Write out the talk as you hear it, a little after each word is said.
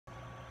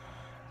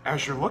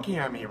As you're looking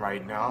at me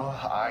right now,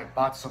 I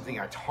bought something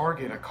at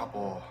Target a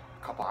couple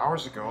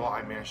hours ago.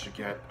 I managed to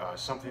get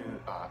something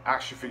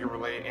action figure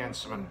related and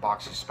some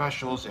unboxing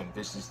specials, and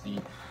this is the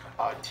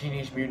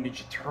Teenage Mutant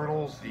Ninja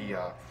Turtles, the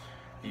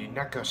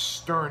NECA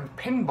Stern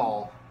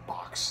Pinball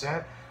box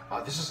set.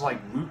 This is like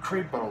Loot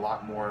Crate, but a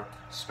lot more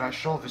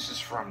special. This is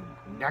from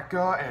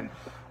NECA, and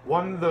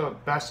one of the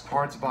best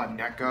parts about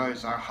NECA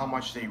is how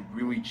much they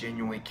really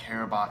genuinely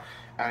care about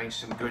adding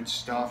some good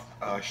stuff,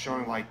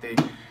 showing like they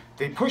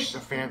push the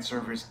fan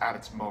service at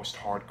its most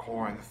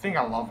hardcore. And the thing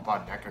I love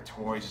about NECA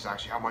Toys is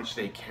actually how much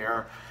they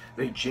care.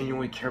 They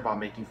genuinely care about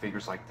making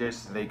figures like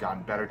this, and they've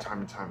gotten better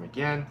time and time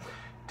again,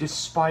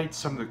 despite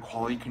some of the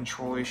quality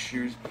control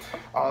issues.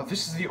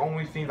 This is the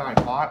only thing that I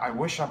bought. I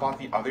wish I bought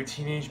the other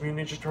Teenage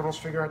Mutant Ninja Turtles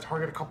figure at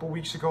Target a couple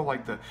weeks ago,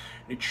 like the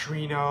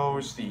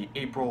Neutrinos, the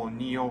April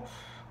O'Neil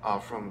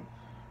from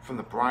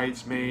the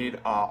Bridesmaid.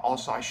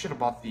 Also, I should have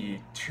bought the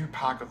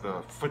 2-pack of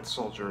the Foot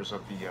Soldiers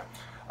of the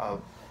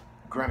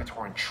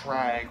Granitor and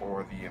Trag,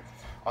 or the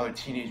other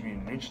Teenage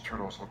Mutant Ninja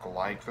Turtles look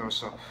alike though.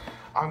 So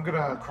I'm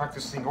gonna crack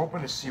this thing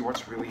open to see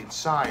what's really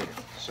inside.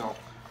 So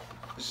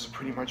this is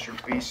pretty much your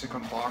basic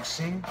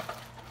unboxing.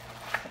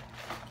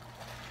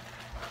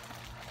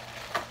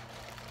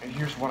 And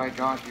here's what I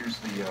got. Here's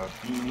the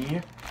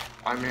beanie.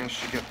 I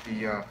managed to get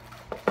the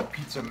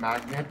pizza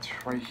magnet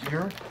right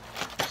here.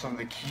 Some of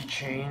the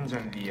keychains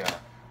and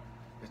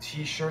the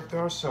t-shirt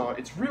though. So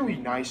it's really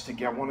nice to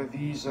get one of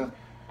these.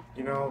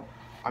 You know,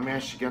 I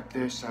managed to get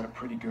this at a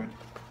pretty good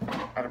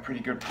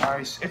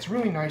price. It's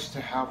really nice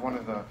to have one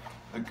of the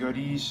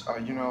goodies.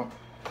 You know,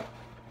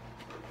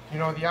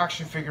 the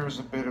action figure is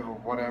a bit of a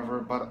whatever,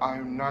 but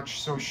I'm not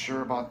so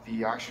sure about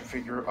the action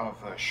figure of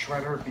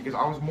Shredder, because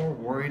I was more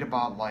worried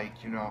about,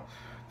 like, you know,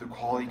 the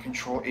quality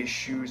control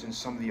issues and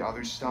some of the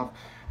other stuff.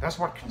 That's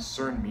what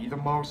concerned me the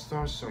most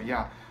though. So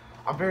yeah,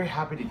 I'm very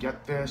happy to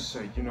get this.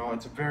 You know,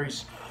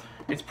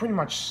 it's pretty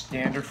much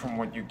standard from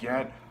what you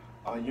get.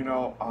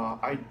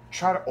 I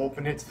try to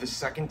open it the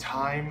second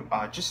time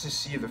just to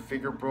see if the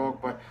figure broke,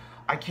 but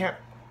I can't.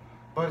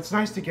 But it's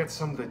nice to get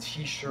some of the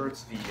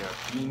t-shirts, the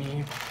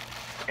beanie,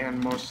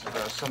 and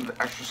some of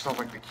the extra stuff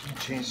like the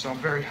keychains. So I'm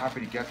very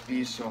happy to get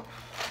these. So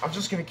I'm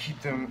just gonna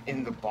keep them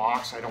in the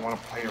box. I don't want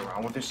to play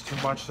around with this too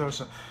much though.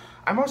 So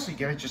I mostly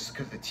get it just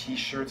because the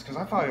t-shirts, because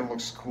I thought it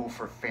looks cool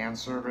for fan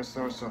service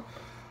though. So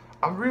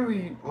I'm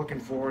really looking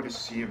forward to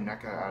see if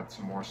NECA adds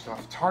some more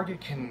stuff.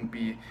 Target can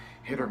be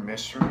hit or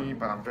miss for me,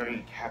 but I'm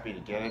very happy to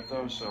get it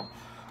though. So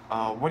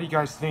what do you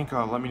guys think?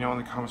 Let me know in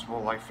the comments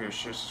below. Like, favorite,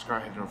 share,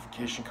 subscribe, hit the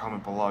notification,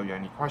 comment below if you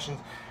have any questions.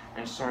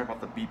 And sorry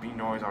about the beeping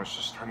noise. I was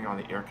just turning on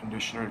the air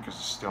conditioner because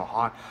it's still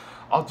hot.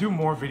 I'll do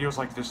more videos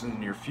like this in the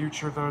near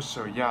future though.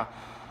 So yeah,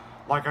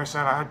 like I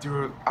said,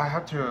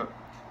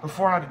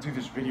 before I had to do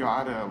this video, I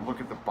had to look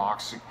at the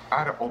box. I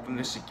had to open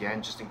this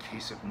again just in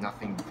case if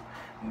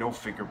no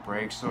figure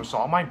breaks. So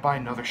I might buy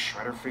another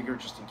Shredder figure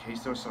just in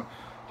case though. So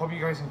hope you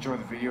guys enjoy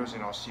the videos,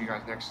 and I'll see you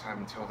guys next time.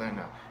 Until then,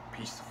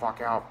 peace the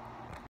fuck out.